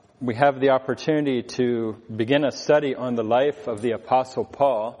We have the opportunity to begin a study on the life of the Apostle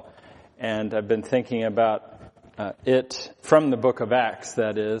Paul, and I've been thinking about it from the book of Acts,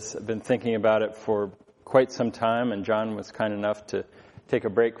 that is. I've been thinking about it for quite some time, and John was kind enough to take a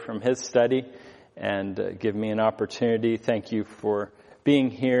break from his study and give me an opportunity. Thank you for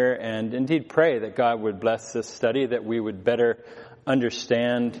being here, and indeed pray that God would bless this study, that we would better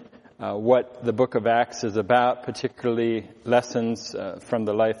understand what the book of Acts is about, particularly lessons from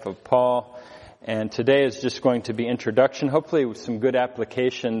the life of Paul. And today is just going to be introduction, hopefully with some good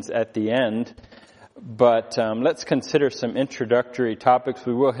applications at the end. But let's consider some introductory topics.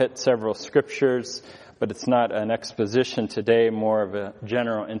 We will hit several scriptures, but it's not an exposition today, more of a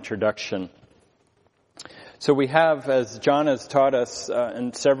general introduction. So we have, as John has taught us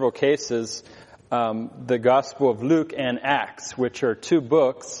in several cases, the Gospel of Luke and Acts, which are two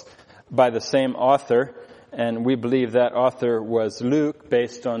books by the same author, and we believe that author was Luke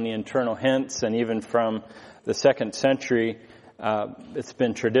based on the internal hints, and even from the 2nd century, it's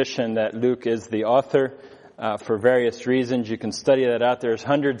been tradition that Luke is the author for various reasons. You can study that out. There's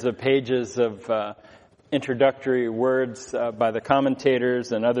hundreds of pages of introductory words by the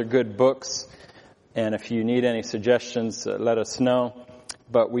commentators and other good books, and if you need any suggestions, let us know.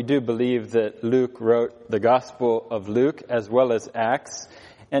 But we do believe that Luke wrote the Gospel of Luke as well as Acts.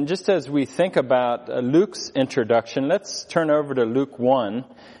 And just as we think about Luke's introduction, let's turn over to Luke 1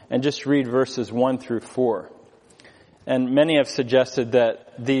 and just read verses 1 through 4. And many have suggested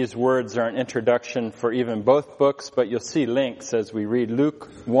that these words are an introduction for even both books, but you'll see links as we read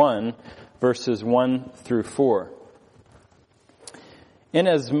Luke 1, verses 1 through 4.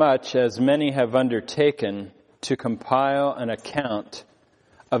 Inasmuch as many have undertaken to compile an account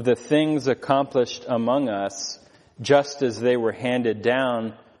of the things accomplished among us, just as they were handed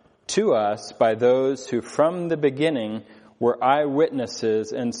down to us by those who from the beginning were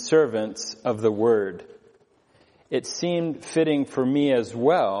eyewitnesses and servants of the word. It seemed fitting for me as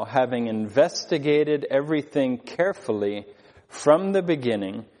well, having investigated everything carefully from the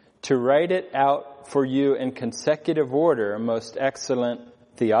beginning, to write it out for you in consecutive order, most excellent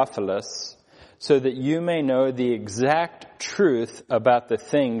Theophilus, so that you may know the exact truth about the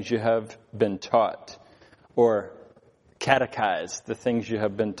things you have been taught, or catechized, the things you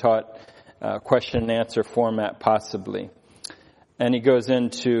have been taught, question and answer format possibly. And he goes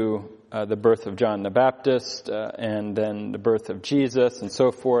into the birth of John the Baptist, and then the birth of Jesus, and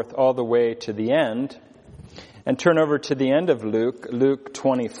so forth, all the way to the end. And turn over to the end of Luke, Luke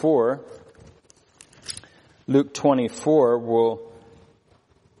 24. Luke 24, we'll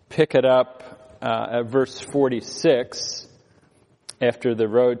pick it up at verse 46. After the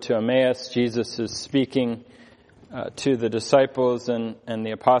road to Emmaus, Jesus is speaking to the disciples and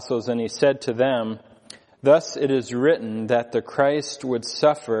the apostles, and he said to them, "Thus it is written that the Christ would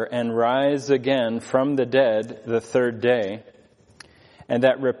suffer and rise again from the dead the third day, and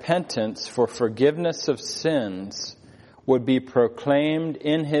that repentance for forgiveness of sins would be proclaimed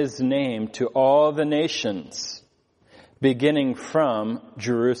in his name to all the nations, beginning from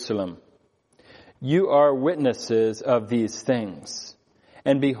Jerusalem. You are witnesses of these things.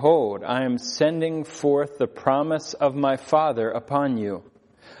 And behold, I am sending forth the promise of my Father upon you.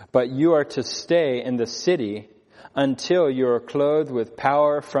 But you are to stay in the city until you are clothed with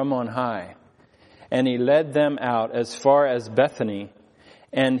power from on high." And he led them out as far as Bethany,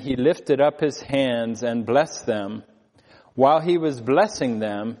 and he lifted up his hands and blessed them. While he was blessing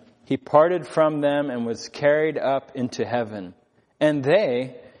them, he parted from them and was carried up into heaven. And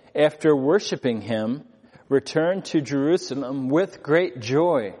they, after worshiping him, returned to Jerusalem with great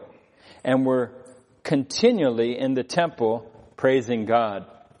joy, and were continually in the temple praising God.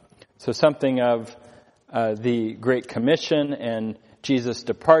 So something of the Great Commission and Jesus'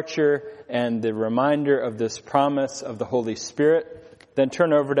 departure and the reminder of this promise of the Holy Spirit. Then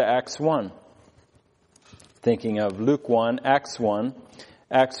turn over to Acts 1. Thinking of Luke 1, Acts 1.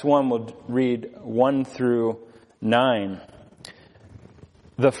 Acts 1 will read 1 through 9.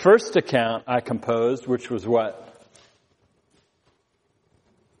 The first account I composed, which was what?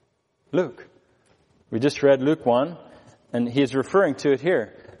 Luke. We just read Luke 1, and he's referring to it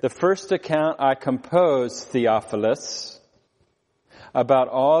here. The first account I composed, Theophilus, about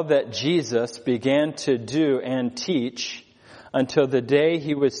all that Jesus began to do and teach until the day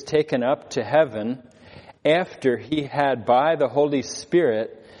he was taken up to heaven, after he had by the Holy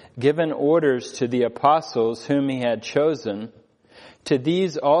Spirit given orders to the apostles whom he had chosen. To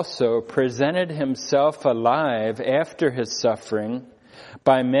these also presented himself alive after his suffering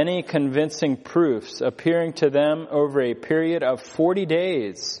by many convincing proofs, appearing to them over a period of 40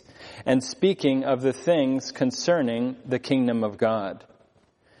 days and speaking of the things concerning the kingdom of God.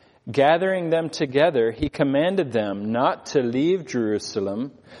 Gathering them together, he commanded them not to leave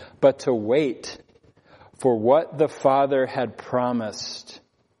Jerusalem, but to wait for what the Father had promised,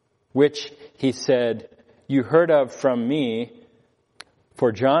 which, he said, you heard of from me,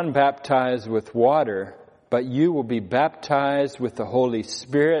 for John baptized with water, but you will be baptized with the Holy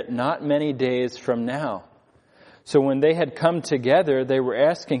Spirit not many days from now. So when they had come together, they were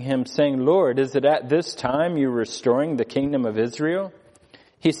asking him, saying, Lord, is it at this time you are restoring the kingdom of Israel?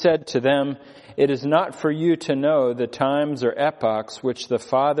 He said to them, it is not for you to know the times or epochs which the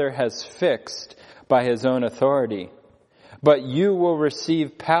Father has fixed by his own authority. But you will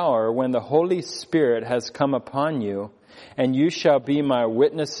receive power when the Holy Spirit has come upon you, and you shall be my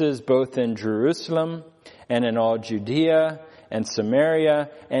witnesses both in Jerusalem and in all Judea and Samaria,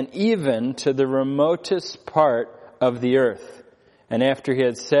 and even to the remotest part of the earth. And after he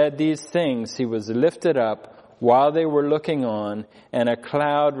had said these things, he was lifted up while they were looking on, and a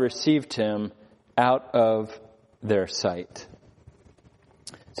cloud received him out of their sight.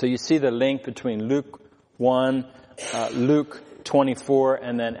 So you see the link between Luke 1, Luke 24,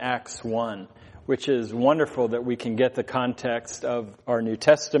 and then Acts 1, which is wonderful that we can get the context of our New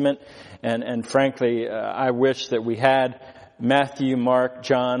Testament. And frankly, I wish that we had Matthew, Mark,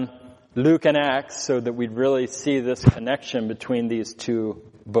 John, Luke, and Acts so that we'd really see this connection between these two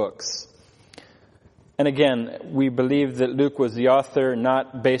books. And again, we believe that Luke was the author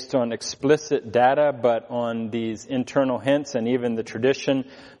not based on explicit data, but on these internal hints and even the tradition.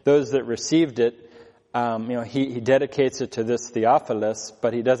 Those that received it, he dedicates it to this Theophilus,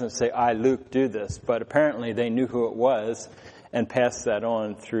 but he doesn't say, I, Luke, do this. But apparently they knew who it was and passed that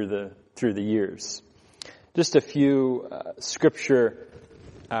on through the years. Just a few scripture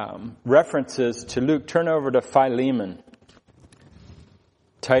references to Luke. Turn over to Philemon.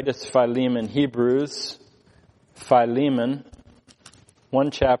 Titus, Philemon, Hebrews, Philemon, one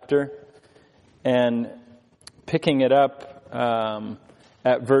chapter, and picking it up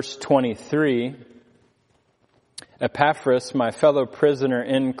at verse 23, Epaphras, my fellow prisoner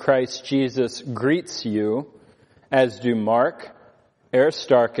in Christ Jesus, greets you, as do Mark,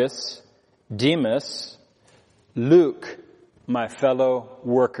 Aristarchus, Demas, Luke, my fellow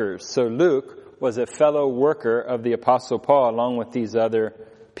workers. So Luke was a fellow worker of the Apostle Paul along with these other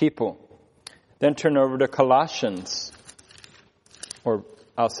people. Then turn over to Colossians, or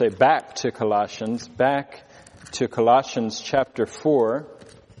I'll say back to Colossians chapter 4.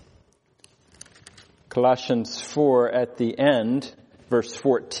 Colossians 4 at the end, verse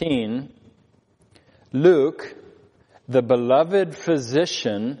 14. Luke, the beloved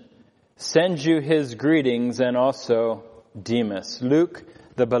physician, sends you his greetings, and also Demas. Luke,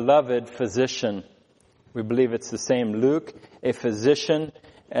 the beloved physician. We believe it's the same Luke, a physician,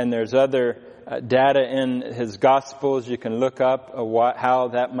 and there's other data in his Gospels. You can look up how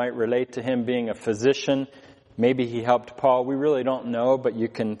that might relate to him being a physician. Maybe he helped Paul. We really don't know, but you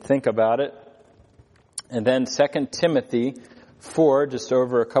can think about it. And then 2 Timothy 4, just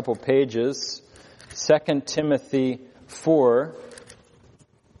over a couple pages. 2 Timothy 4,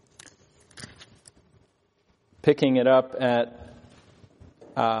 picking it up at,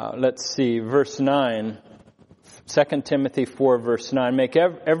 verse 9. 2 Timothy 4, verse 9. Make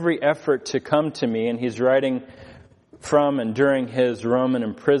every effort to come to me, and he's writing from and during his Roman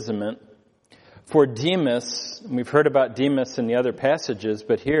imprisonment. For Demas, we've heard about Demas in the other passages,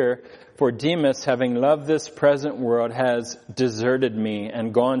 but here, for Demas, having loved this present world, has deserted me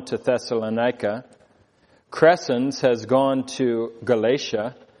and gone to Thessalonica. Crescens has gone to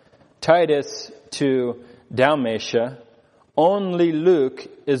Galatia. Titus to Dalmatia. Only Luke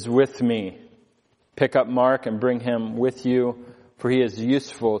is with me. Pick up Mark and bring him with you, for he is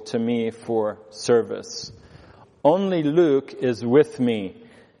useful to me for service. Only Luke is with me.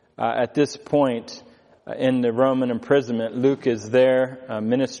 At this point in the Roman imprisonment, Luke is there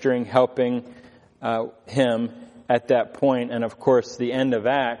ministering, helping him at that point. And of course, the end of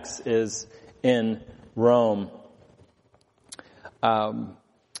Acts is in Rome.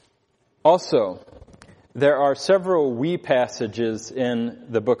 Also, there are several we passages in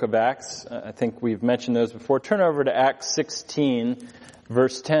the book of Acts. I think we've mentioned those before. Turn over to Acts 16,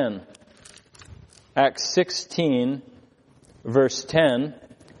 verse 10. Acts 16, verse 10,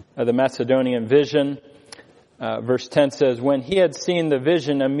 the Macedonian vision. Verse 10 says, when he had seen the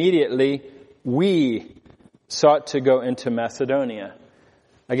vision, immediately we sought to go into Macedonia.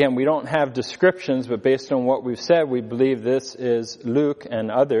 Again, we don't have descriptions, but based on what we've said, we believe this is Luke and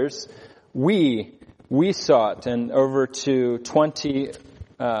others. We sought, and over to 20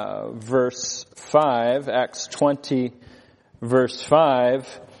 verse 5, Acts 20 verse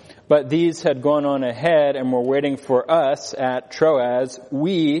 5, but these had gone on ahead and were waiting for us at Troas.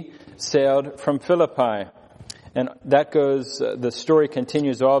 We sailed from Philippi. And that goes, the story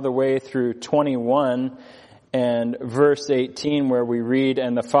continues all the way through 21 and verse 18, where we read,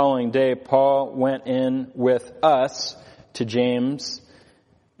 and the following day Paul went in with us to James.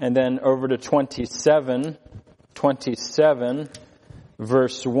 And then over to 27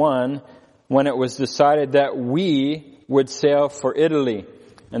 verse 1, when it was decided that we would sail for Italy.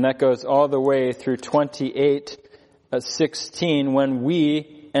 And that goes all the way through 28:16, when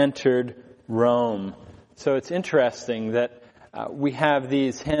we entered Rome. So it's interesting that we have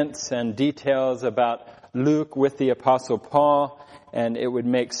these hints and details about Luke with the Apostle Paul, and it would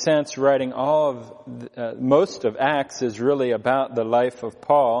make sense writing most of Acts is really about the life of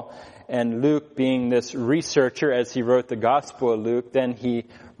Paul, and Luke being this researcher as he wrote the Gospel of Luke, then he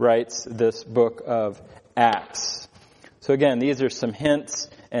writes this book of Acts. So again, these are some hints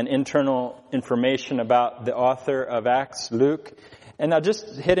and internal information about the author of Acts, Luke. And now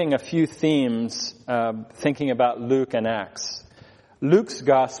just hitting a few themes, thinking about Luke and Acts. Luke's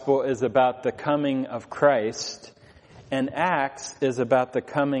gospel is about the coming of Christ, and Acts is about the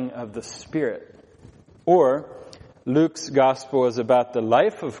coming of the Spirit. Or Luke's gospel is about the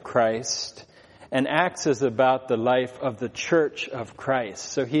life of Christ, and Acts is about the life of the church of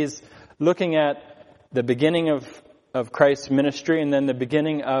Christ. So he's looking at the beginning of Christ's ministry and then the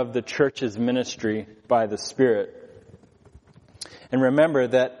beginning of the church's ministry by the Spirit. And remember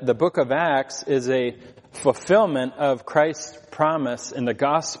that the book of Acts is a fulfillment of Christ's promise in the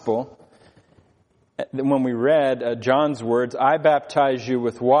gospel. When we read John's words, I baptize you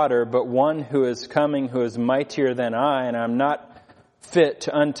with water, but one who is coming who is mightier than I, and I'm not fit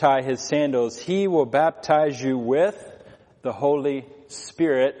to untie his sandals, he will baptize you with the Holy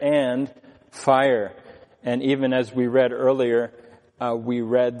Spirit and fire. And even as we read earlier, we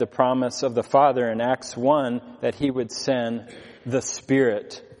read the promise of the Father in Acts 1 that he would send the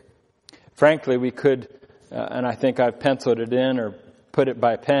Spirit. Frankly, we could, and I think I've penciled it in or put it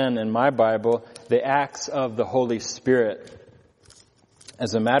by pen in my Bible, the acts of the Holy Spirit.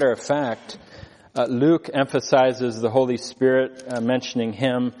 As a matter of fact, Luke emphasizes the Holy Spirit, mentioning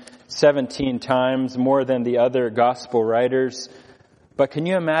him 17 times, more than the other gospel writers. But can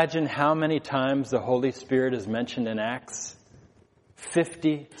you imagine how many times the Holy Spirit is mentioned in Acts?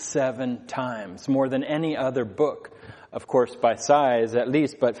 57 times, more than any other book. Of course, by size at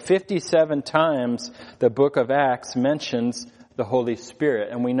least, but 57 times the book of Acts mentions the Holy Spirit.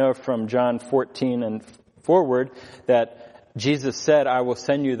 And we know from John 14 and forward that Jesus said, I will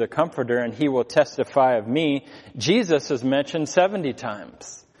send you the Comforter and he will testify of me. Jesus is mentioned 70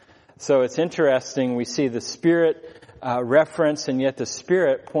 times. So it's interesting. We see the Spirit reference, and yet the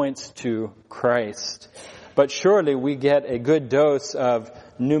Spirit points to Christ. But surely we get a good dose of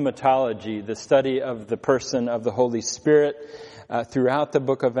pneumatology, the study of the person of the Holy Spirit throughout the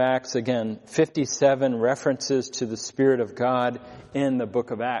book of Acts. Again, 57 references to the Spirit of God in the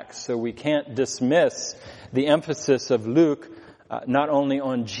book of Acts. So we can't dismiss the emphasis of Luke not only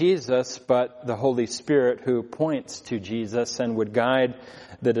on Jesus, but the Holy Spirit who points to Jesus and would guide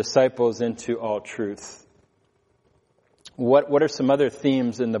the disciples into all truth. What are some other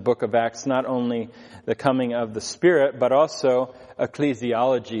themes in the book of Acts? Not only the coming of the Spirit, but also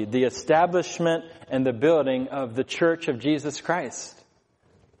ecclesiology, the establishment and the building of the Church of Jesus Christ.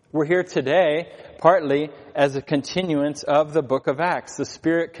 We're here today partly as a continuance of the book of Acts. The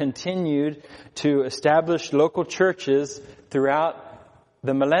Spirit continued to establish local churches throughout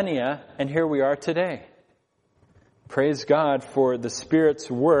the millennia, and here we are today. Praise God for the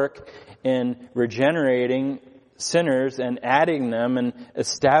Spirit's work in regenerating sinners and adding them and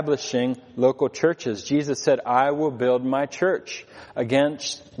establishing local churches. Jesus said, I will build my church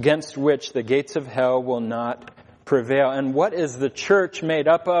against which the gates of hell will not prevail. And what is the church made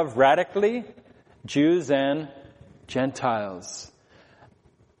up of radically? Jews and Gentiles.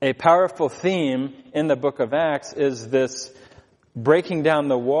 A powerful theme in the book of Acts is this breaking down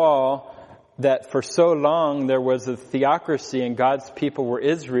the wall that for so long there was a theocracy and God's people were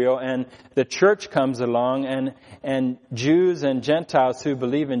Israel, and the church comes along and Jews and Gentiles who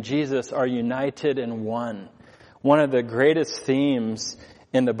believe in Jesus are united in one. One of the greatest themes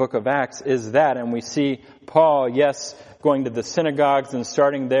in the book of Acts is that, and we see Paul, yes, going to the synagogues and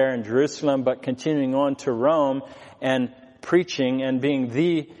starting there in Jerusalem, but continuing on to Rome and preaching and being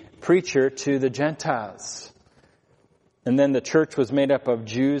the preacher to the Gentiles. And then the church was made up of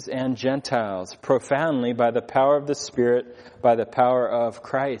Jews and Gentiles, profoundly by the power of the Spirit, by the power of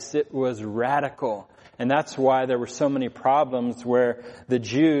Christ. It was radical. And that's why there were so many problems where the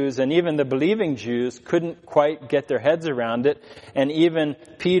Jews and even the believing Jews couldn't quite get their heads around it. And even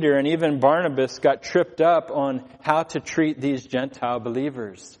Peter and even Barnabas got tripped up on how to treat these Gentile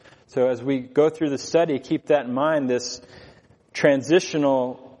believers. So as we go through the study, keep that in mind, this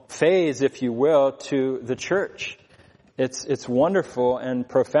transitional phase, if you will, to the church. It's wonderful and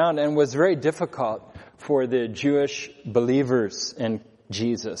profound and was very difficult for the Jewish believers in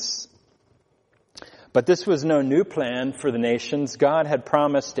Jesus. But this was no new plan for the nations. God had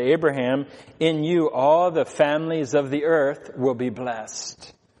promised to Abraham, in you all the families of the earth will be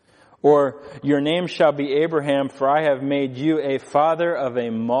blessed. Or, your name shall be Abraham, for I have made you a father of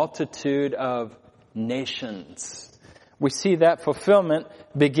a multitude of nations. We see that fulfillment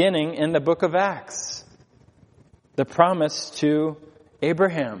beginning in the book of Acts. The promise to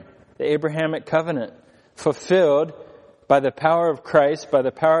Abraham, the Abrahamic covenant, fulfilled by the power of Christ, by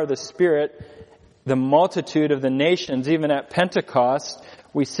the power of the Spirit. The multitude of the nations, even at Pentecost,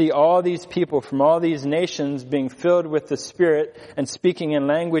 we see all these people from all these nations being filled with the Spirit and speaking in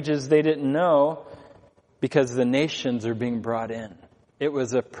languages they didn't know because the nations are being brought in. It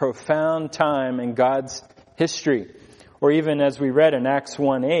was a profound time in God's history. Or even as we read in Acts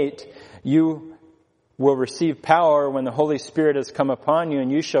 1:8, you will receive power when the Holy Spirit has come upon you,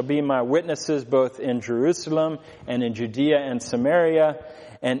 and you shall be my witnesses both in Jerusalem and in Judea and Samaria,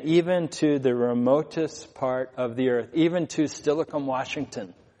 and even to the remotest part of the earth, even to Steilacoom,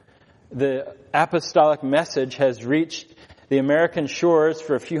 Washington. The apostolic message has reached the American shores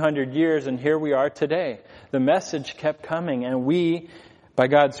for a few hundred years, and here we are today. The message kept coming, and we, by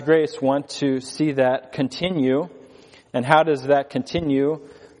God's grace, want to see that continue. And how does that continue?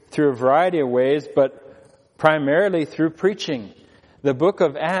 Through a variety of ways, but primarily through preaching. The book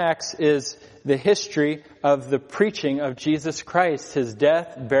of Acts is the history of the preaching of Jesus Christ, His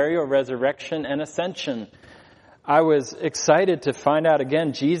death, burial, resurrection, and ascension. I was excited to find out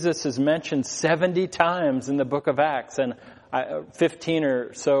again, Jesus is mentioned 70 times in the book of Acts, and 15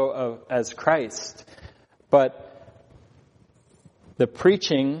 or so as Christ. But the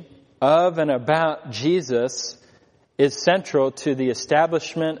preaching of and about Jesus is central to the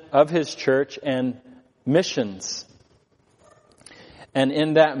establishment of His church and missions. And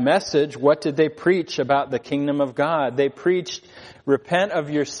in that message, what did they preach about the kingdom of God? They preached, repent of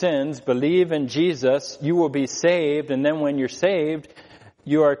your sins, believe in Jesus, you will be saved, and then when you're saved,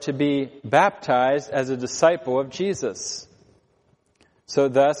 you are to be baptized as a disciple of Jesus. So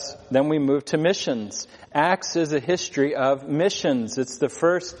thus, then we move to missions. Acts is a history of missions. It's the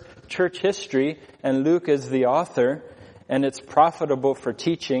first church history, and Luke is the author, and it's profitable for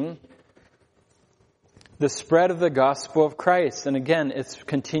teaching. The spread of the gospel of Christ. And again, it's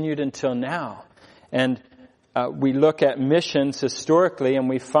continued until now. And we look at missions historically, and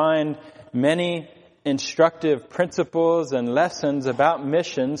we find many instructive principles and lessons about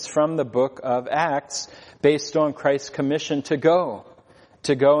missions from the book of Acts based on Christ's commission to go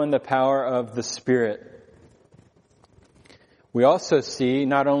in the power of the Spirit. We also see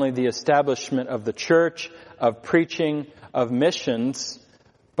not only the establishment of the church, of preaching, of missions,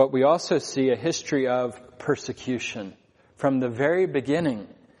 but we also see a history of persecution from the very beginning.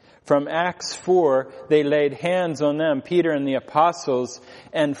 From Acts 4, they laid hands on them, Peter and the apostles,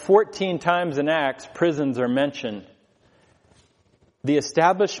 and 14 times in Acts, prisons are mentioned. The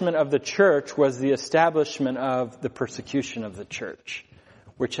establishment of the church was the establishment of the persecution of the church,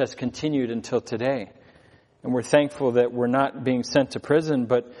 which has continued until today. And we're thankful that we're not being sent to prison,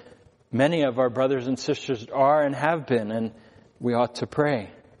 but many of our brothers and sisters are and have been, and we ought to pray.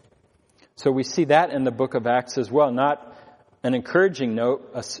 So we see that in the book of Acts as well. Not an encouraging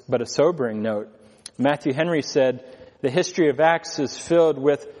note, but a sobering note. Matthew Henry said, the history of Acts is filled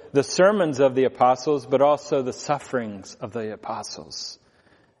with the sermons of the apostles, but also the sufferings of the apostles.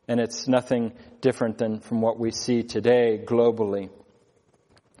 And it's nothing different than from what we see today globally.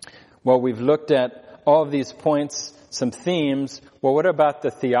 Well, we've looked at all of these points, some themes. Well, what about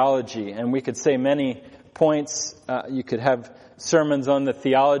the theology? And we could say many points. You could have sermons on the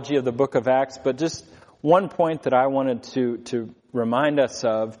theology of the book of Acts, but just one point that I wanted to remind us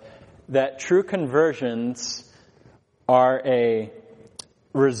of, that true conversions are a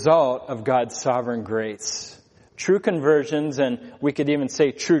result of God's sovereign grace. True conversions, and we could even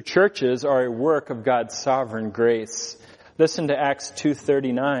say true churches, are a work of God's sovereign grace. Listen to Acts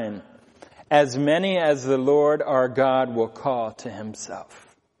 2:39. As many as the Lord our God will call to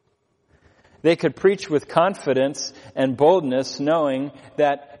Himself. They could preach with confidence and boldness, knowing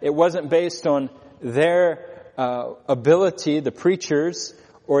that it wasn't based on their ability, the preachers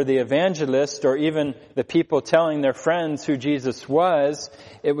or the evangelist or even the people telling their friends who Jesus was,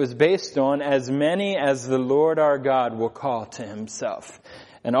 it was based on as many as the Lord our God will call to himself.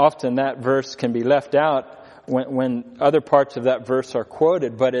 And often that verse can be left out when other parts of that verse are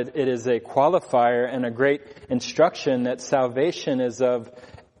quoted, but it is a qualifier and a great instruction that salvation is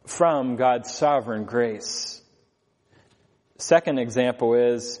from God's sovereign grace. Second example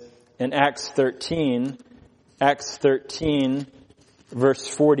is in Acts 13, verse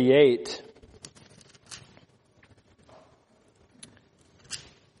 48.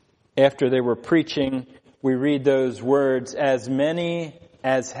 After they were preaching, we read those words, as many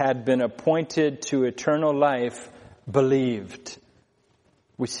as had been appointed to eternal life believed.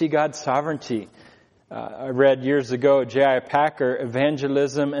 We see God's sovereignty. I read years ago, J.I. Packer,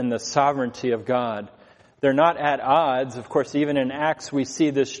 Evangelism and the Sovereignty of God. They're not at odds. Of course, even in Acts we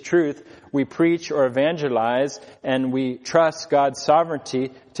see this truth. We preach or evangelize and we trust God's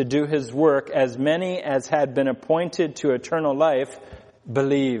sovereignty to do his work. As many as had been appointed to eternal life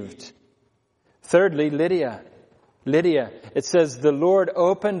believed. Thirdly, Lydia, it says, the Lord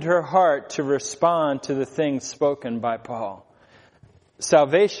opened her heart to respond to the things spoken by Paul.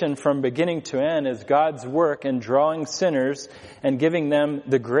 Salvation from beginning to end is God's work in drawing sinners and giving them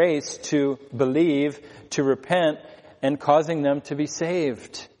the grace to believe, to repent, and causing them to be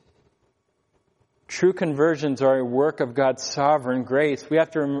saved. True conversions are a work of God's sovereign grace. We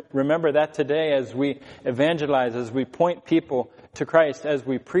have to remember that today as we evangelize, as we point people to Christ, as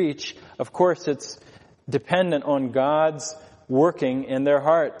we preach. Of course, it's dependent on God's working in their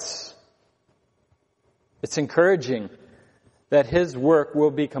hearts. It's encouraging that his work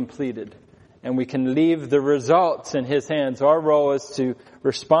will be completed and we can leave the results in his hands. Our role is to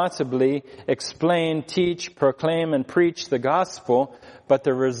responsibly explain, teach, proclaim, and preach the gospel, but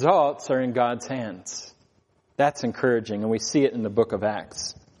the results are in God's hands. That's encouraging, and we see it in the book of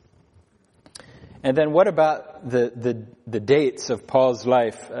Acts. And then what about the dates of Paul's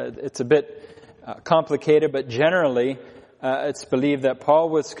life? It's a bit complicated, but generally it's believed that Paul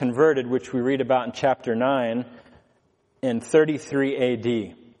was converted, which we read about in chapter 9, in 33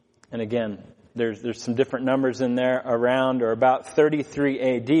 AD. And again, there's some different numbers in there, around or about 33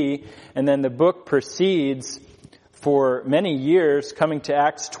 AD. And then the book proceeds for many years, coming to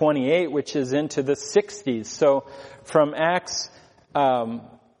Acts 28, which is into the 60s. So from Acts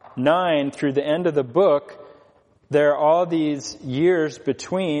 9 through the end of the book, there are all these years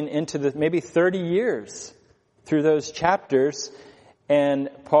between, into the maybe 30 years through those chapters. And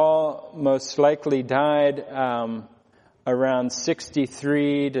Paul most likely died around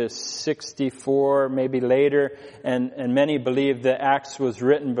 63 to 64, maybe later. And many believe that Acts was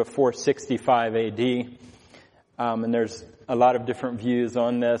written before 65 AD. And there's a lot of different views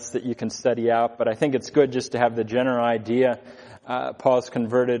on this that you can study out. But I think it's good just to have the general idea. Paul's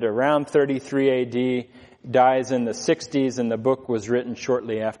converted around 33 AD, dies in the 60s, and the book was written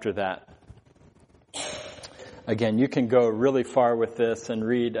shortly after that. Again, you can go really far with this and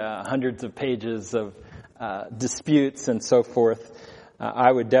read hundreds of pages of disputes and so forth.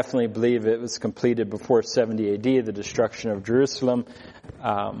 I would definitely believe it was completed before 70 AD, the destruction of Jerusalem,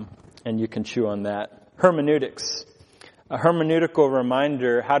 and you can chew on that. Hermeneutics. A hermeneutical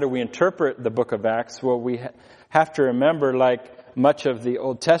reminder, how do we interpret the book of Acts? Well, we have to remember, like much of the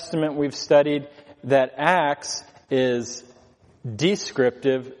Old Testament we've studied, that Acts is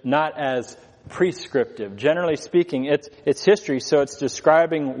descriptive, not as prescriptive. Generally speaking, it's history, so it's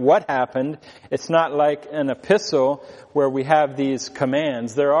describing what happened. It's not like an epistle where we have these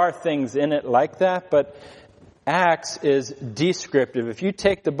commands. There are things in it like that, but Acts is descriptive. If you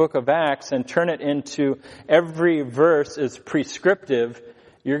take the book of Acts and turn it into every verse is prescriptive,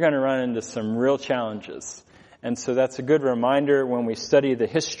 you're going to run into some real challenges. And so that's a good reminder when we study the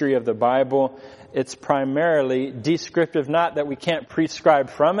history of the Bible. It's primarily descriptive, not that we can't prescribe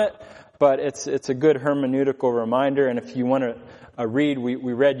from it, but it's a good hermeneutical reminder. And if you want to read,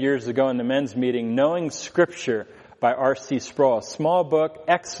 we read years ago in the men's meeting, Knowing Scripture by R.C. Sproul. Small book,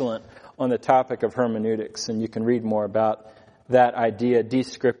 excellent on the topic of hermeneutics. And you can read more about that idea,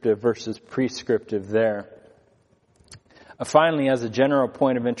 descriptive versus prescriptive there. Finally, as a general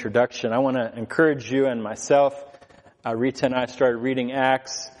point of introduction, I want to encourage you and myself. Rita and I started reading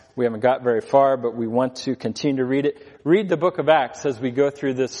Acts. We haven't got very far, but we want to continue to read it. Read the book of Acts as we go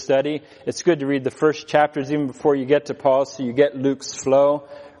through this study. It's good to read the first chapters even before you get to Paul, so you get Luke's flow.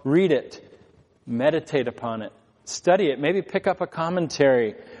 Read it. Meditate upon it. Study it. Maybe pick up a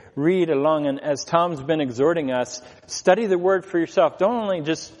commentary. Read along, and as Tom's been exhorting us, study the Word for yourself. Don't only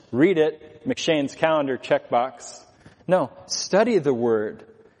just read it, McShane's calendar checkbox. No, study the Word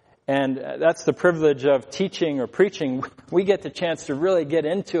And that's the privilege of teaching or preaching. We get the chance to really get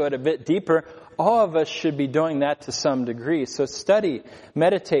into it a bit deeper. All of us should be doing that to some degree. So study,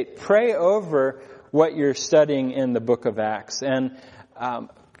 meditate, pray over what you're studying in the book of Acts. And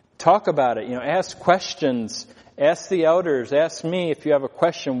talk about it. Ask questions. Ask the elders. Ask me if you have a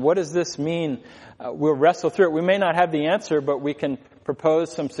question. What does this mean? We'll wrestle through it. We may not have the answer, but we can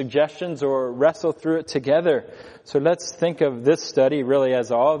propose some suggestions or wrestle through it together. So let's think of this study really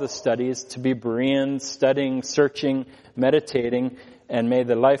as all the studies, to be Bereans, studying, searching, meditating, and may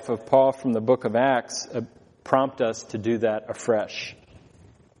the life of Paul from the book of Acts prompt us to do that afresh.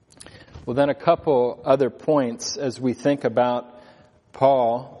 Well, then a couple other points as we think about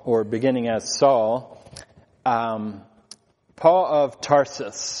Paul, or beginning as Saul. Paul of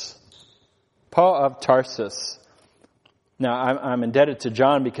Tarsus. Paul of Tarsus. Now, I'm indebted to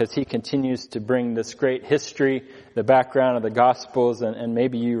John because he continues to bring this great history, the background of the Gospels, and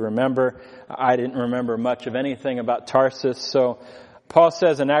maybe you remember. I didn't remember much of anything about Tarsus. So Paul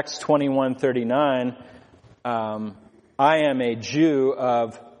says in Acts 21:39, I am a Jew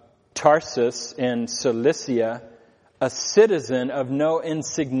of Tarsus in Cilicia, a citizen of no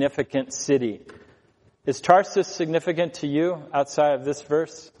insignificant city. Is Tarsus significant to you outside of this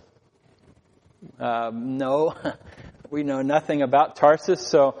verse? No. We know nothing about Tarsus,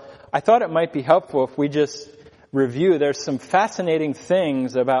 so I thought it might be helpful if we just review. There's some fascinating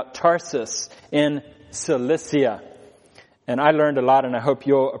things about Tarsus in Cilicia. And I learned a lot, and I hope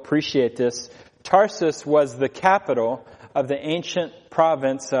you'll appreciate this. Tarsus was the capital of the ancient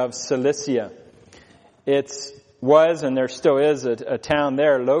province of Cilicia. It was, and there still is, a town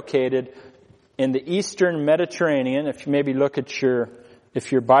there located in the eastern Mediterranean. If you maybe look at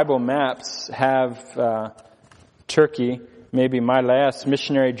if your Bible maps have Turkey, maybe My Last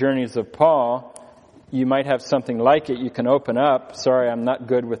Missionary Journeys of Paul, you might have something like it you can open up. Sorry, I'm not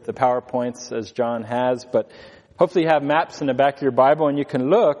good with the PowerPoints as John has, but hopefully you have maps in the back of your Bible and you can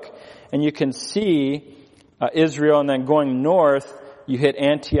look and you can see Israel, and then going north, you hit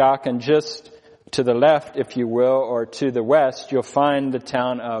Antioch, and just to the left, if you will, or to the west, you'll find the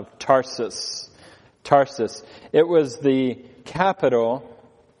town of Tarsus. Tarsus. It was the capital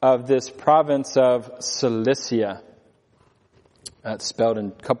of this province of Cilicia. That's spelled in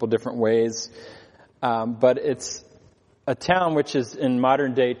a couple different ways. But it's a town which is in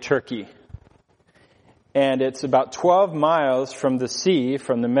modern-day Turkey. And it's about 12 miles from the sea,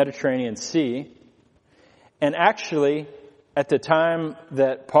 from the Mediterranean Sea. And actually, at the time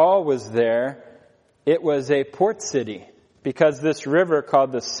that Paul was there, it was a port city. Because this river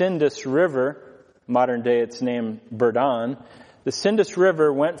called the Sindus River, modern day it's named Burdan, the Sindus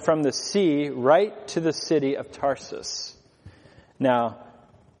River went from the sea right to the city of Tarsus. Now,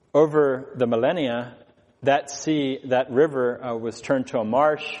 over the millennia, that river was turned to a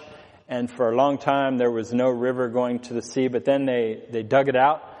marsh, and for a long time there was no river going to the sea, but then they dug it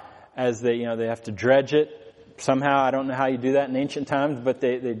out as they have to dredge it. Somehow, I don't know how you do that in ancient times, but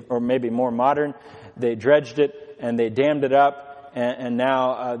they or maybe more modern, they dredged it and they dammed it up, and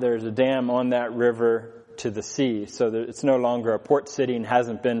now there's a dam on that river to the sea. So it's no longer a port city and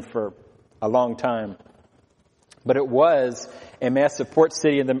hasn't been for a long time. But it was a massive port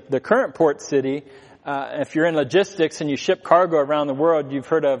city. And the current port city, if you're in logistics and you ship cargo around the world, you've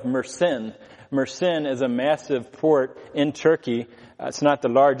heard of Mersin. Mersin is a massive port in Turkey. It's not the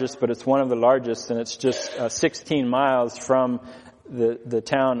largest, but it's one of the largest, and it's just 16 miles from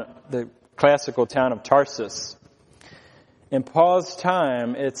the classical town of Tarsus. In Paul's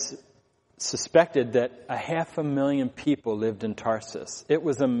time, it's suspected that 500,000 people lived in Tarsus. It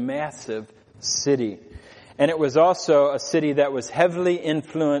was a massive city. And it was also a city that was heavily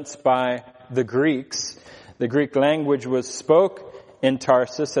influenced by the Greeks. The Greek language was spoke in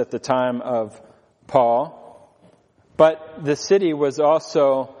Tarsus at the time of Paul. But the city was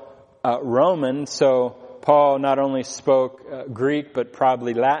also Roman, so Paul not only spoke Greek, but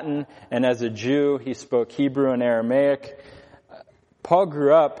probably Latin. And as a Jew, he spoke Hebrew and Aramaic. Paul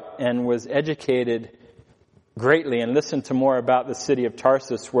grew up and was educated greatly and listened to more about the city of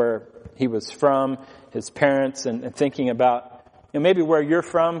Tarsus, where he was from, his parents, and thinking about, maybe where you're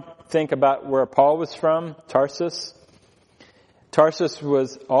from, think about where Paul was from, Tarsus. Tarsus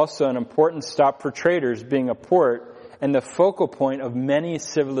was also an important stop for traders, being a port and the focal point of many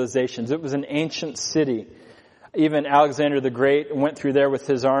civilizations. It was an ancient city. Even Alexander the Great went through there with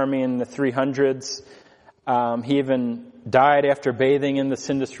his army in the 300s. He even died after bathing in the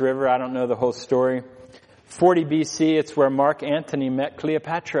Sindus River. I don't know the whole story. 40 BC, it's where Mark Antony met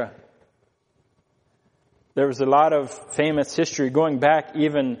Cleopatra. There was a lot of famous history going back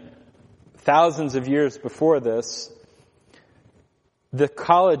even thousands of years before this. the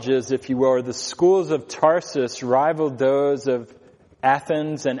colleges, if you will, or the schools of Tarsus rivaled those of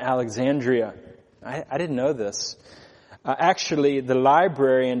Athens and Alexandria. I didn't know this. Actually, the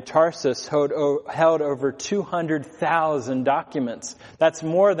library in Tarsus held over 200,000 documents. That's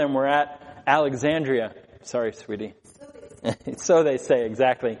more than were at Alexandria. Sorry, sweetie. So they say,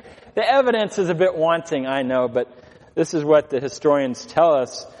 exactly. The evidence is a bit wanting, I know, but this is what the historians tell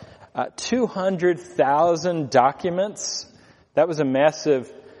us. 200,000 documents. That was a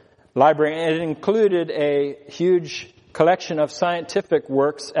massive library, and it included a huge collection of scientific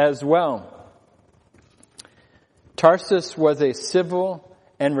works as well. Tarsus was a civil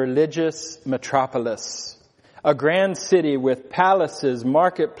and religious metropolis, a grand city with palaces,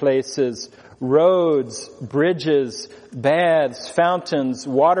 marketplaces, roads, bridges, baths, fountains,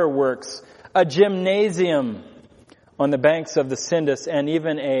 waterworks, a gymnasium on the banks of the Sindus, and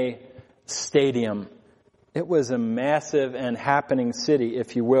even a stadium. It was a massive and happening city,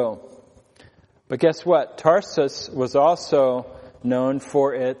 if you will. But guess what? Tarsus was also known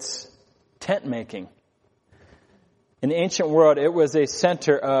for its tent making. In the ancient world, it was a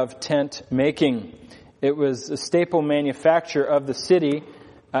center of tent making. It was a staple manufacture of the city,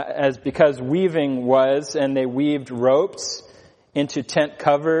 because weaving was, and they weaved ropes into tent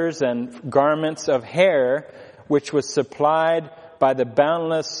covers and garments of hair, which was supplied by the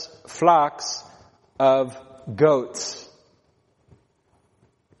boundless flocks of goats.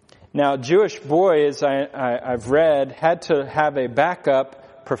 Now, Jewish boys, I've read, had to have a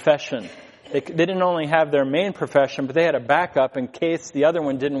backup profession. They didn't only have their main profession, but they had a backup in case the other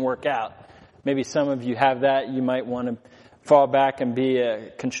one didn't work out. Maybe some of you have that. You might want to fall back and be a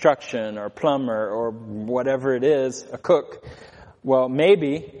construction or plumber or whatever it is, a cook. Well,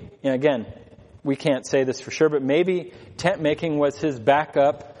 maybe, and again, we can't say this for sure, but maybe tent making was his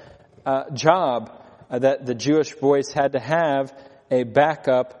backup job, that the Jewish boys had to have a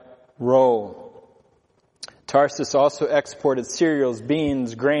backup role. Tarsus also exported cereals,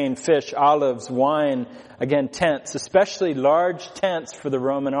 beans, grain, fish, olives, wine, again, tents, especially large tents for the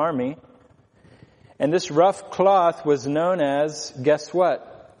Roman army. And this rough cloth was known as, guess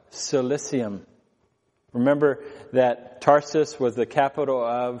what? Cilicium. Remember that Tarsus was the capital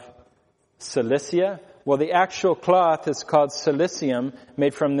of Cilicia? Well, the actual cloth is called cilicium,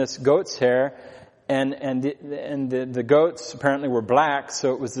 made from this goat's hair, and the goats apparently were black,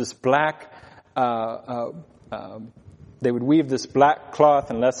 so it was this black. They would weave this black cloth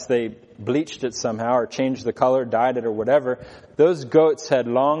unless they bleached it somehow or changed the color, dyed it or whatever. Those goats had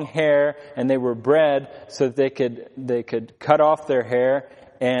long hair, and they were bred so that they could cut off their hair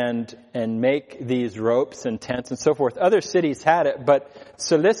and make these ropes and tents and so forth. Other cities had it, but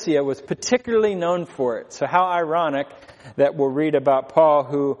Cilicia was particularly known for it. So how ironic that we'll read about Paul,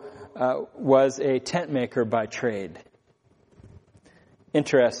 who was a tent maker by trade.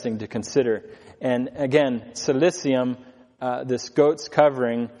 Interesting to consider. And again, Cilicium, this goat's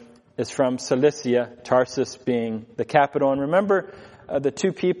covering, is from Cilicia, Tarsus being the capital. And remember the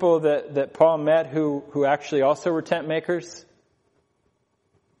two people that Paul met who actually also were tent makers?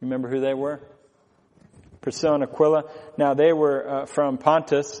 Remember who they were? Priscilla and Aquila. Now they were from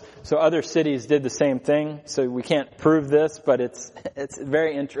Pontus, so other cities did the same thing. So we can't prove this, but it's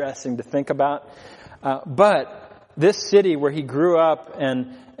very interesting to think about. But this city where he grew up,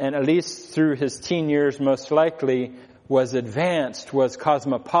 and at least through his teen years most likely, was advanced, was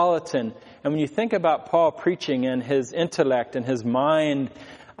cosmopolitan. And when you think about Paul preaching and his intellect and his mind,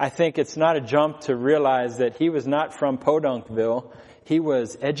 I think it's not a jump to realize that he was not from Podunkville. He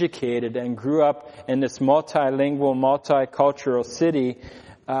was educated and grew up in this multilingual, multicultural city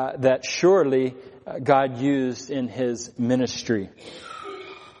that surely God used in his ministry.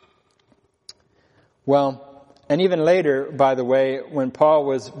 Well, and even later, by the way, when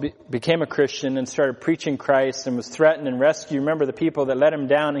Paul became a Christian and started preaching Christ and was threatened and rescued, remember the people that let him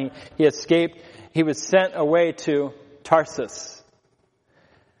down, he escaped. He was sent away to Tarsus.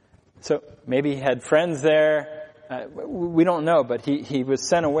 So maybe he had friends there. We don't know, but he was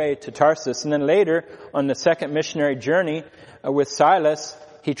sent away to Tarsus. And then later, on the second missionary journey with Silas,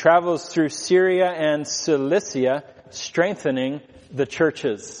 he travels through Syria and Cilicia, strengthening the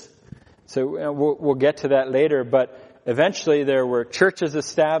churches. So we'll get to that later, but eventually there were churches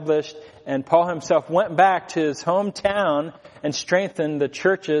established, and Paul himself went back to his hometown and strengthened the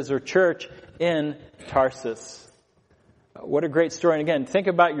churches or church in Tarsus. What a great story. And again, think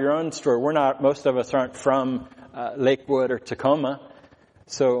about your own story. Most of us aren't from Lakewood or Tacoma.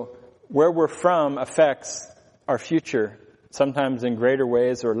 So where we're from affects our future, sometimes in greater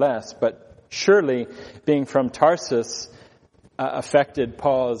ways or less. But surely being from Tarsus affected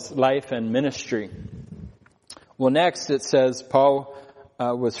Paul's life and ministry. Well, next it says Paul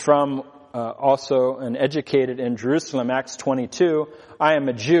was from also and educated in Jerusalem, Acts 22. I am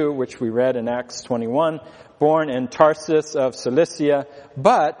a Jew, which we read in Acts 21, born in Tarsus of Cilicia,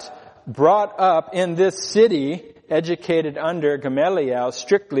 but brought up in this city, educated under Gamaliel,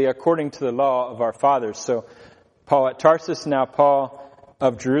 strictly according to the law of our fathers. So Paul at Tarsus, now Paul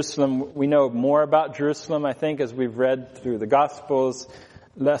of Jerusalem. We know more about Jerusalem, I think, as we've read through the Gospels,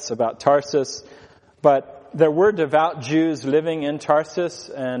 less about Tarsus. But there were devout Jews living in Tarsus,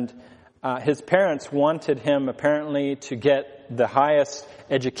 and his parents wanted him apparently to get the highest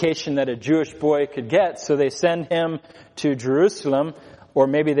education that a Jewish boy could get. So they send him to Jerusalem, or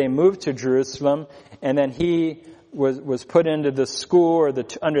maybe they moved to Jerusalem, and then he was put into the school or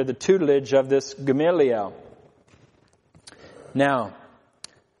under the tutelage of this Gamaliel. Now,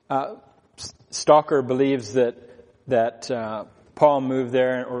 Stalker believes that Paul moved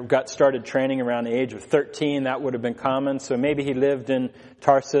there or got started training around the age of 13. That would have been common. So maybe he lived in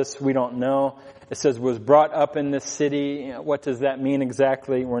Tarsus. We don't know. It says was brought up in this city. What does that mean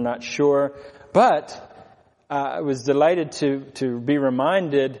exactly? We're not sure. But I was delighted to be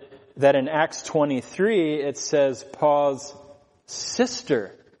reminded that in Acts 23 it says Paul's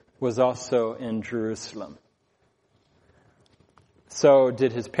sister was also in Jerusalem. So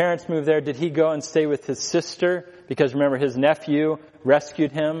did his parents move there? Did he go and stay with his sister? Because remember, his nephew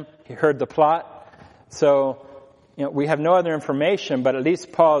rescued him. He heard the plot. So, we have no other information, but at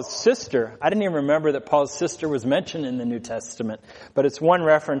least Paul's sister. I didn't even remember that Paul's sister was mentioned in the New Testament. But it's one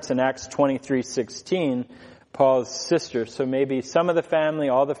reference in Acts 23:16, Paul's sister. So maybe some of the family,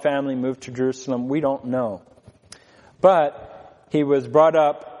 all the family moved to Jerusalem. We don't know. But he was brought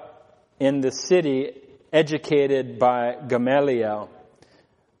up in the city, educated by Gamaliel.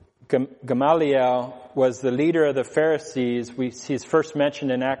 Gamaliel was the leader of the Pharisees. He's first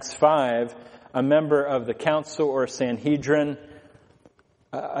mentioned in Acts 5, a member of the council or Sanhedrin,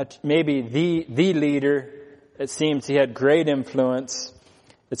 maybe the leader. It seems he had great influence.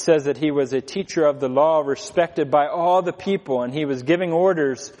 It says that he was a teacher of the law, respected by all the people, and he was giving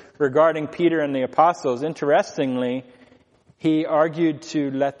orders regarding Peter and the apostles. Interestingly, he argued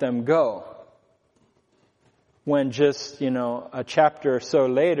to let them go. When just, a chapter or so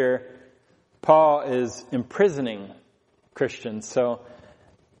later, Paul is imprisoning Christians. So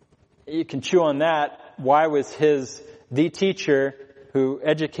you can chew on that. Why was the teacher who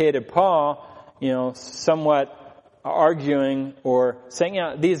educated Paul, somewhat arguing or saying,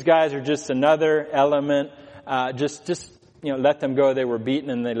 these guys are just another element, let them go. They were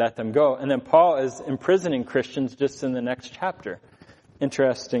beaten and they let them go. And then Paul is imprisoning Christians just in the next chapter.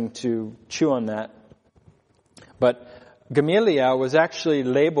 Interesting to chew on that. But Gamaliel was actually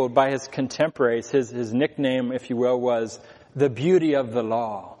labeled by his contemporaries. His nickname, if you will, was the beauty of the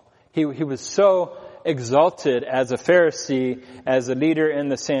law. He was so exalted as a Pharisee, as a leader in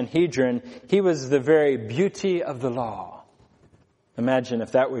the Sanhedrin. He was the very beauty of the law. Imagine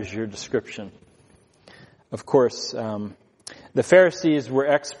if that was your description. Of course, the Pharisees were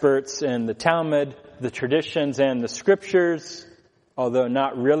experts in the Talmud, the traditions, and the scriptures, although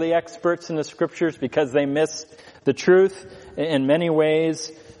not really experts in the scriptures because they missed the truth in many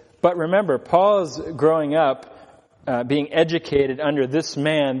ways. But remember, Paul is growing up, being educated under this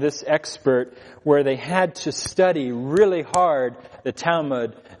man, this expert, where they had to study really hard the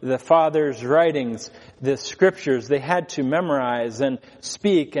Talmud, the fathers' writings, the scriptures. They had to memorize and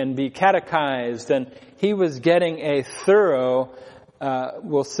speak and be catechized. And he was getting a thorough,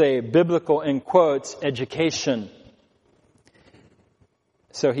 we'll say biblical in quotes, education.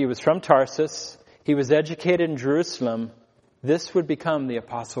 So he was from Tarsus. He was educated in Jerusalem. This would become the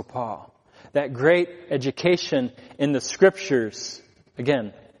Apostle Paul. That great education in the scriptures.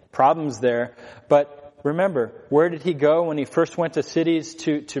 Again, problems there. But remember, where did he go when he first went to cities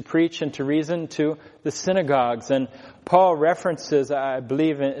to preach and to reason? To the synagogues. And Paul references, I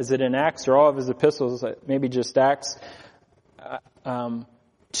believe, is it in Acts or all of his epistles, maybe just Acts,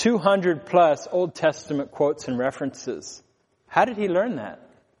 200 plus Old Testament quotes and references. How did he learn that?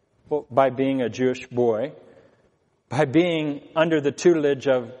 Well, by being a Jewish boy, by being under the tutelage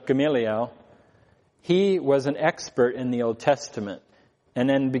of Gamaliel. He was an expert in the Old Testament. And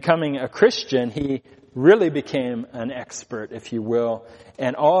then becoming a Christian, he really became an expert, if you will.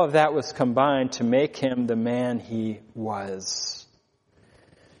 And all of that was combined to make him the man he was.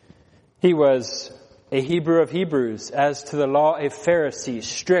 He was a Hebrew of Hebrews, as to the law a Pharisee,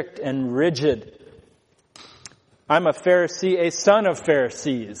 strict and rigid. I'm a Pharisee, a son of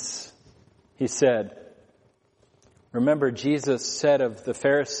Pharisees, he said. Remember, Jesus said of the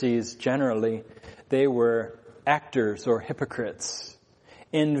Pharisees generally, they were actors or hypocrites.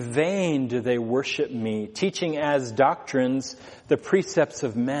 In vain do they worship me, teaching as doctrines the precepts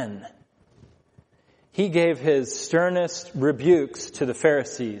of men. He gave his sternest rebukes to the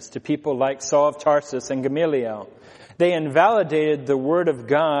Pharisees, to people like Saul of Tarsus and Gamaliel. They invalidated the word of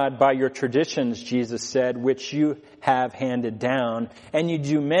God by your traditions, Jesus said, which you have handed down, and you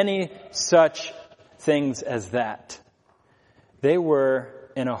do many such things as that. They were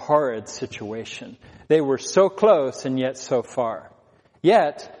in a horrid situation. They were so close and yet so far.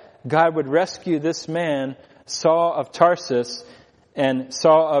 Yet, God would rescue this man, Saul of Tarsus, and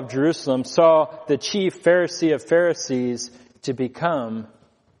Saul of Jerusalem, Saul, the chief Pharisee of Pharisees, to become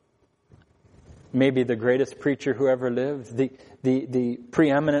maybe the greatest preacher who ever lived, the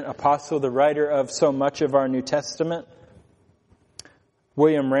preeminent apostle, the writer of so much of our New Testament.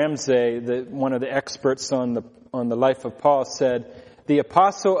 William Ramsay, one of the experts on the life of Paul, said, "The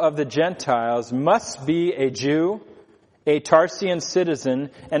apostle of the Gentiles must be a Jew, a Tarsian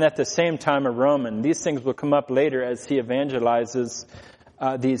citizen, and at the same time a Roman." These things will come up later as he evangelizes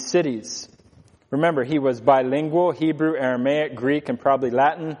these cities. Remember, he was bilingual, Hebrew, Aramaic, Greek, and probably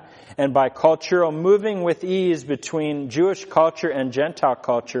Latin, and bicultural, moving with ease between Jewish culture and Gentile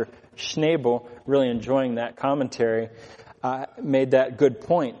culture. Schnabel, really enjoying that commentary, made that good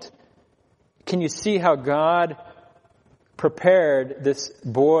point. Can you see how God prepared this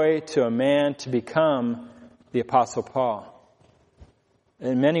boy to a man to become the Apostle Paul?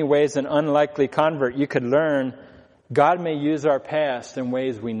 In many ways, an unlikely convert. You could learn God may use our past in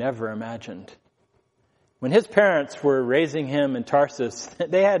ways we never imagined. When his parents were raising him in Tarsus,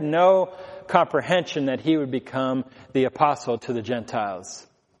 they had no comprehension that he would become the apostle to the Gentiles.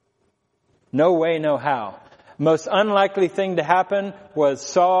 No way, no how. Most unlikely thing to happen was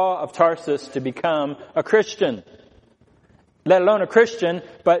Saul of Tarsus to become a Christian. Let alone a Christian,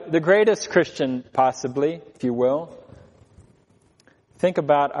 but the greatest Christian possibly, if you will. Think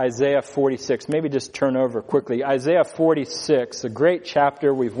about Isaiah 46. Maybe just turn over quickly. Isaiah 46, a great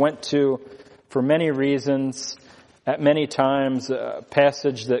chapter we've went to for many reasons, at many times, a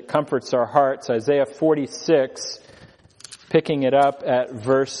passage that comforts our hearts. Isaiah 46, picking it up at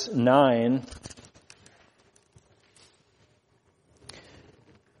verse 9.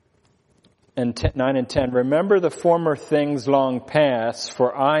 And 9 and 10, "Remember the former things long past,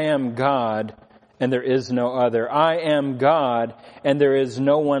 for I am God, and there is no other. I am God, and there is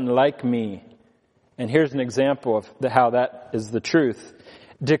no one like me." And here's an example of how that is the truth.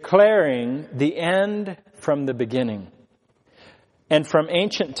 "Declaring the end from the beginning, and from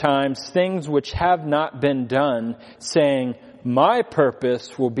ancient times things which have not been done, saying, my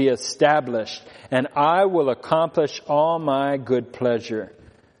purpose will be established, and I will accomplish all my good pleasure."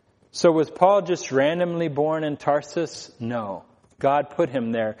 So was Paul just randomly born in Tarsus? No. God put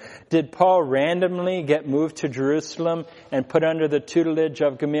him there. Did Paul randomly get moved to Jerusalem and put under the tutelage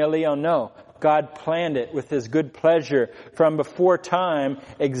of Gamaliel? No. God planned it with his good pleasure from before time,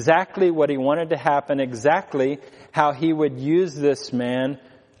 exactly what he wanted to happen, exactly how he would use this man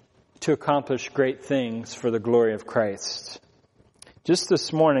to accomplish great things for the glory of Christ. Just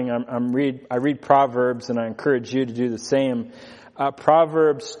this morning, I read Proverbs, and I encourage you to do the same.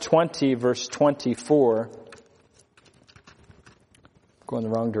 Proverbs 20, verse 24. Going the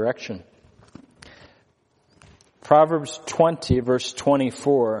wrong direction. Proverbs 20, verse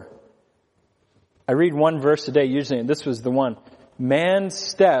 24. I read one verse a day usually, and this was the one. "Man's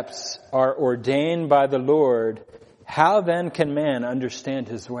steps are ordained by the Lord. How then can man understand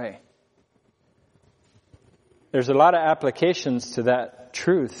his way?" There's a lot of applications to that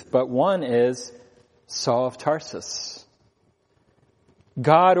truth, but one is Saul of Tarsus.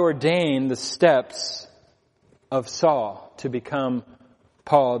 God ordained the steps of Saul to become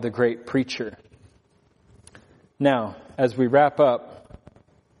Paul, the great preacher. Now, as we wrap up,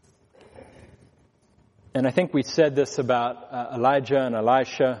 and I think we said this about Elijah and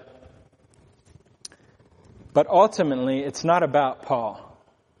Elisha, but ultimately it's not about Paul.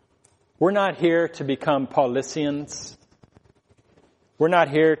 We're not here to become Paulicians. We're not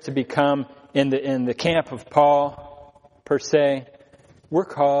here to become in the camp of Paul, per se. We're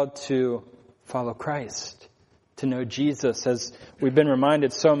called to follow Christ, to know Jesus. As we've been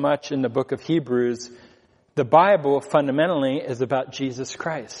reminded so much in the book of Hebrews, the Bible fundamentally is about Jesus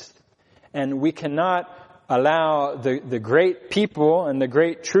Christ. And we cannot allow the great people and the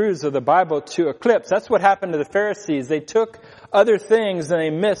great truths of the Bible to eclipse. That's what happened to the Pharisees. They took other things and they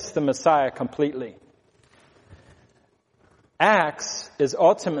missed the Messiah completely. Acts is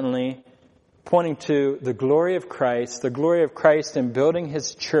ultimately pointing to the glory of Christ in building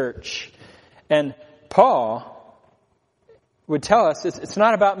his church. And Paul would tell us it's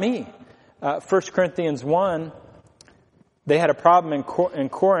not about me. 1 Corinthians 1 They had a problem in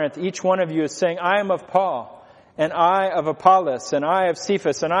Corinth. Each one of you is saying, I am of Paul, and I of Apollos, and I of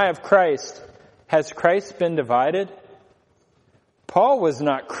Cephas, and I of Christ. Has Christ been divided? Paul was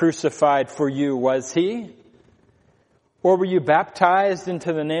not crucified for you, was he? Or were you baptized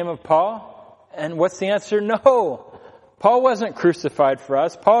into the name of Paul? And what's the answer? No. Paul wasn't crucified for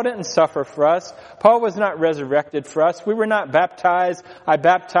us. Paul didn't suffer for us. Paul was not resurrected for us. We were not baptized. I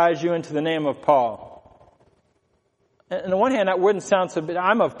baptize you into the name of Paul. And on the one hand, that wouldn't sound so bad.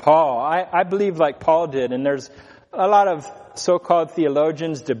 I'm of Paul. I believe like Paul did. And there's a lot of so-called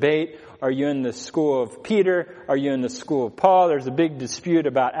theologians debate. Are you in the school of Peter? Are you in the school of Paul? There's a big dispute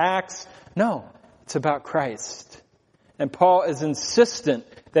about Acts. No, it's about Christ. And Paul is insistent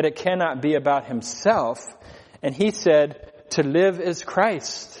that it cannot be about himself. And he said, to live is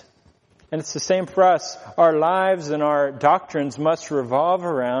Christ. And it's the same for us. Our lives and our doctrines must revolve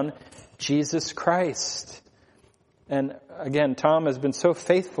around Jesus Christ. And again, Tom has been so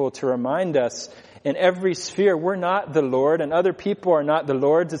faithful to remind us in every sphere, we're not the Lord and other people are not the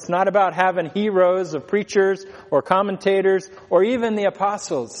Lord's. It's not about having heroes of preachers or commentators or even the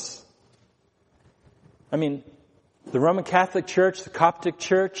apostles. I mean, the Roman Catholic Church, the Coptic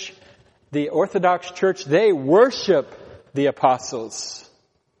Church, the Orthodox Church, they worship the apostles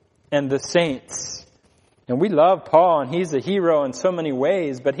and the saints. And we love Paul, and he's a hero in so many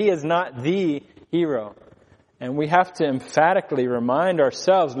ways, but he is not the hero. And we have to emphatically remind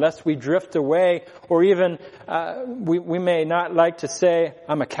ourselves, lest we drift away, or even we may not like to say,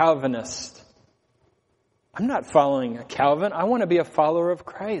 I'm a Calvinist. I'm not following a Calvin. I want to be a follower of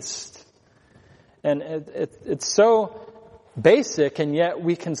Christ. And it's so basic, and yet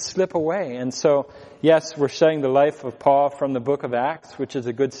we can slip away. And so, yes, we're studying the life of Paul from the book of Acts, which is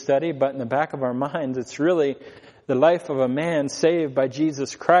a good study, but in the back of our minds, it's really the life of a man saved by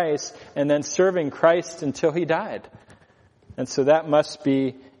Jesus Christ and then serving Christ until he died. And so that must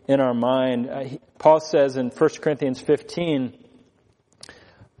be in our mind. Paul says in 1 Corinthians 15,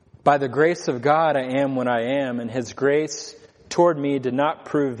 by the grace of God I am what I am, and his grace toward me did not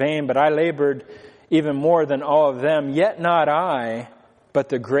prove vain, but I labored even more than all of them, yet not I, but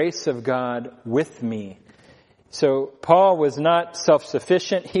the grace of God with me. So Paul was not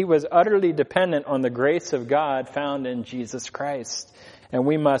self-sufficient. He was utterly dependent on the grace of God found in Jesus Christ. And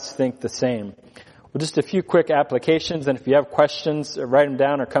we must think the same. Well, just a few quick applications, and if you have questions, write them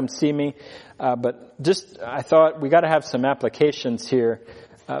down or come see me. But just, I thought we got to have some applications here.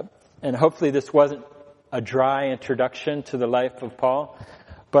 And hopefully this wasn't a dry introduction to the life of Paul.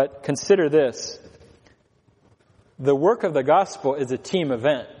 But consider this. The work of the gospel is a team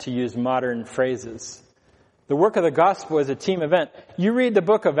event, to use modern phrases. The work of the gospel is a team event. You read the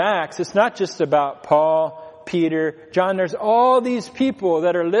book of Acts, it's not just about Paul, Peter, John. There's all these people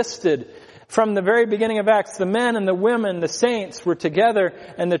that are listed from the very beginning of Acts. The men and the women, the saints were together,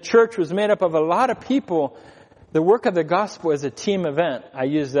 and the church was made up of a lot of people. The work of the gospel is a team event. I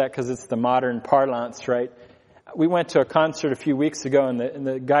use that because it's the modern parlance, right? We went to a concert a few weeks ago, and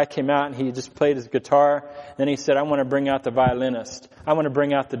the guy came out and he just played his guitar. Then he said, I want to bring out the violinist. I want to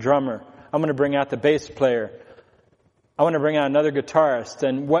bring out the drummer. I'm going to bring out the bass player. I want to bring out another guitarist.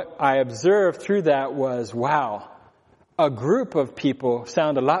 And what I observed through that was, wow, a group of people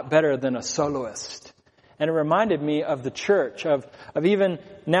sound a lot better than a soloist. And it reminded me of the church, of even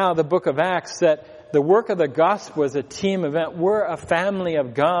now the book of Acts, that the work of the gospel is a team event. We're a family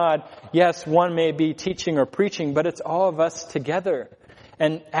of God. Yes, one may be teaching or preaching, but it's all of us together.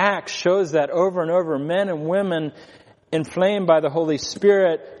 And Acts shows that over and over. Men and women inflamed by the Holy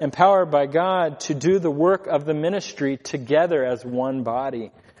Spirit, empowered by God to do the work of the ministry together as one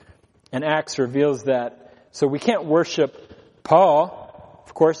body. And Acts reveals that. So we can't worship Paul.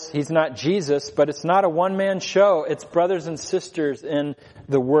 Of course, he's not Jesus, but it's not a one-man show. It's brothers and sisters in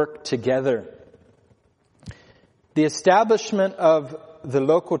the work together. The establishment of the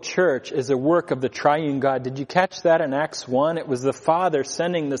local church is a work of the triune God. Did you catch that in Acts 1? It was the Father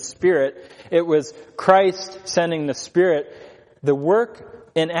sending the Spirit. It was Christ sending the Spirit. The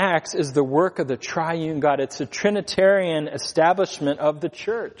work in Acts is the work of the triune God. It's a Trinitarian establishment of the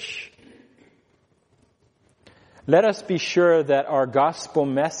church. Let us be sure that our gospel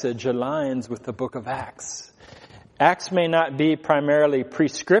message aligns with the book of Acts. Acts may not be primarily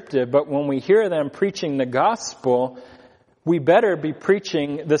prescriptive, but when we hear them preaching the gospel, we better be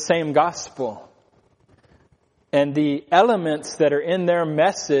preaching the same gospel. And the elements that are in their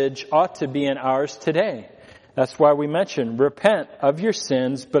message ought to be in ours today. That's why we mention, repent of your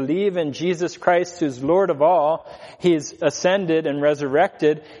sins, believe in Jesus Christ who's Lord of all. He's ascended and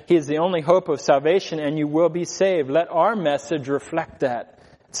resurrected. He is the only hope of salvation, and you will be saved. Let our message reflect that.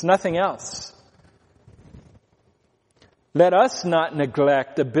 It's nothing else. Let us not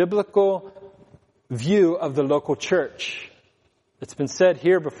neglect the biblical view of the local church. It's been said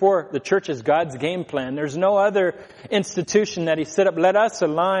here before, the church is God's game plan. There's no other institution that He set up. Let us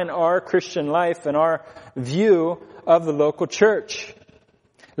align our Christian life and our view of the local church.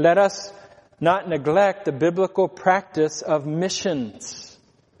 Let us not neglect the biblical practice of missions.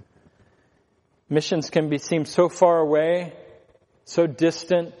 Missions can seem so far away, so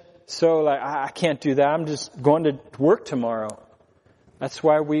distant, so like, I can't do that. I'm just going to work tomorrow. That's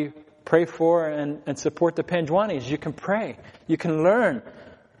why we pray for and support the Panjwanis. You can pray. You can learn.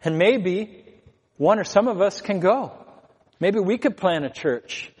 And maybe one or some of us can go. Maybe we could plant a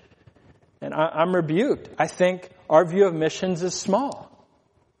church. And I'm rebuked. I think our view of missions is small.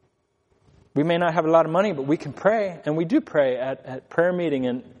 We may not have a lot of money, but we can pray. And we do pray at prayer meeting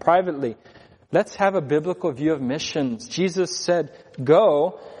and privately. Let's have a biblical view of missions. Jesus said,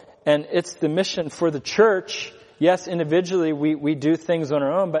 go. And it's the mission for the church. Yes, individually we do things on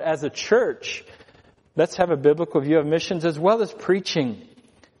our own, but as a church, let's have a biblical view of missions as well as preaching.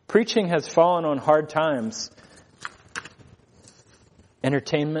 Preaching has fallen on hard times.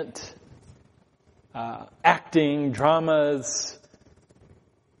 Entertainment, acting, dramas.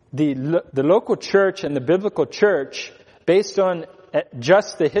 The local church and the biblical church, based on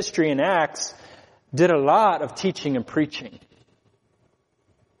just the history in Acts, did a lot of teaching and preaching.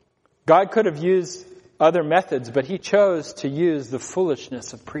 God could have used other methods, but He chose to use the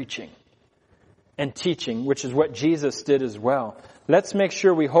foolishness of preaching and teaching, which is what Jesus did as well. Let's make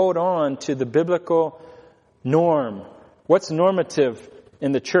sure we hold on to the biblical norm. What's normative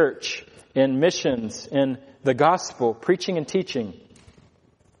in the church, in missions, in the gospel, preaching and teaching?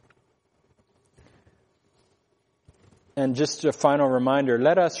 And just a final reminder,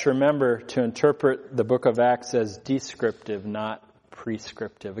 let us remember to interpret the book of Acts as descriptive, not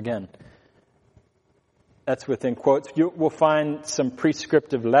prescriptive. Again, that's within quotes. You will find some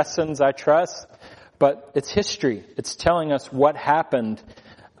prescriptive lessons, I trust, but it's history. It's telling us what happened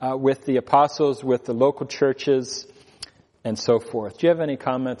with the apostles, with the local churches, and so forth. Do you have any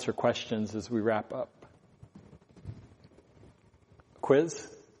comments or questions as we wrap up? Quiz?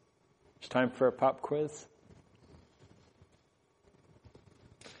 It's time for a pop quiz.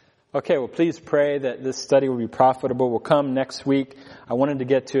 Okay, well, please pray that this study will be profitable. We'll come next week. I wanted to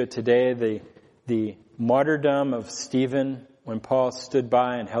get to it today, the martyrdom of Stephen when Paul stood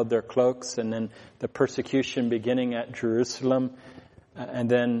by and held their cloaks, and then the persecution beginning at Jerusalem. And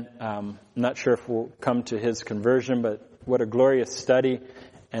then, I'm not sure if we'll come to his conversion, but what a glorious study.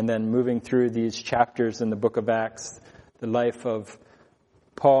 And then moving through these chapters in the book of Acts, the life of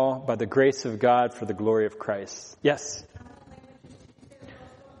Paul by the grace of God for the glory of Christ. Yes?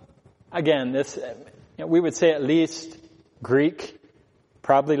 Again, we would say at least Greek,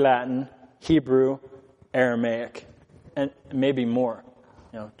 probably Latin, Hebrew, Aramaic, and maybe more.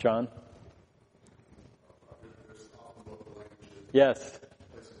 John? Yes.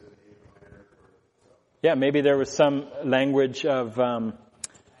 Yeah, maybe there was some language of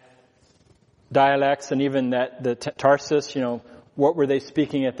dialects, and even that the Tarsus, what were they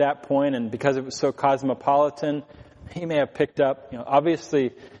speaking at that point? And because it was so cosmopolitan, he may have picked up,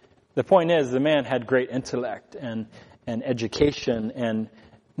 obviously. The point is, the man had great intellect and education, and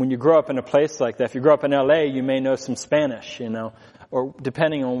when you grow up in a place like that, if you grow up in LA, you may know some Spanish, or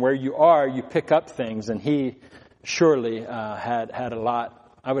depending on where you are, you pick up things, and he surely had a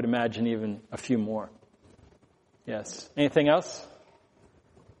lot. I would imagine even a few more. Yes. Anything else?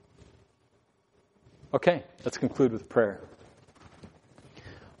 Okay, let's conclude with prayer.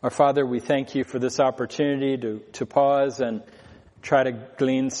 Our Father, we thank you for this opportunity to pause and try to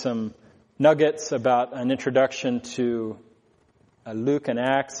glean some nuggets about an introduction to Luke and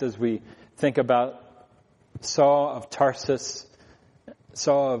Acts as we think about Saul of Tarsus,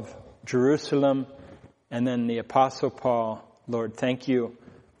 Saul of Jerusalem, and then the Apostle Paul. Lord, thank you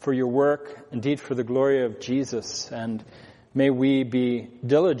for your work, indeed for the glory of Jesus. And may we be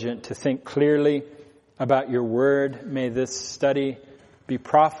diligent to think clearly about your word. May this study be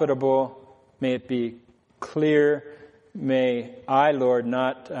profitable. May it be clear. May I, Lord,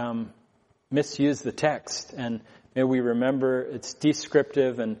 not misuse the text, and may we remember it's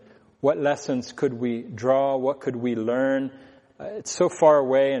descriptive, and what lessons could we draw, what could we learn. It's so far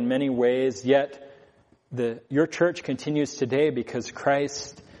away in many ways, yet your church continues today because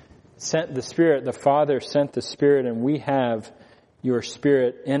Christ sent the Spirit, the Father sent the Spirit, and we have your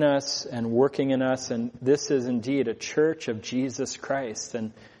Spirit in us and working in us, and this is indeed a church of Jesus Christ,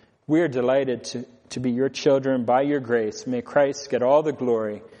 and we are delighted to be your children by your grace. May Christ get all the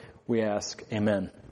glory, we ask. Amen.